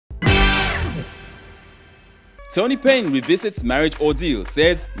TONI PAYNE revisits marriage ordeal,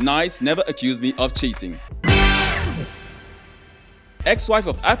 says Nice never accused me of cheating. Ex-wife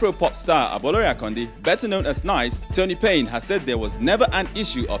of Afro-pop star Abolore Akonde, better known as Nice, TONI PAYNE has said there was never an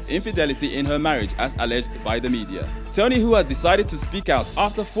issue of infidelity in her marriage as alleged by the media. TONI, who has decided to speak out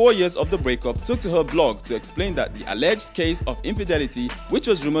after 4 years of the breakup, took to her blog to explain that the alleged case of infidelity, which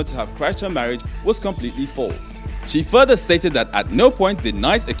was rumored to have crashed her marriage, was completely false. She further stated that at no point did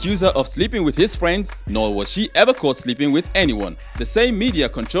Nice accuse her of sleeping with his friends, nor was she ever caught sleeping with anyone. The same media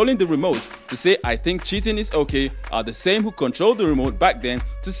controlling the remote to say "I think cheating is okay" are the same who controlled the remote back then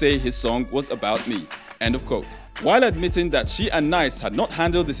to say his song was about me. End of quote. While admitting that she and Nice had not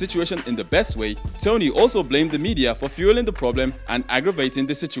handled the situation in the best way, TONI also blamed the media for fueling the problem and aggravating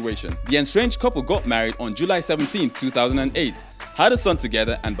the situation. The estranged couple got married on July 17, 2008, had a son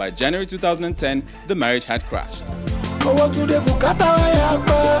together, and by January 2010, the marriage had crashed.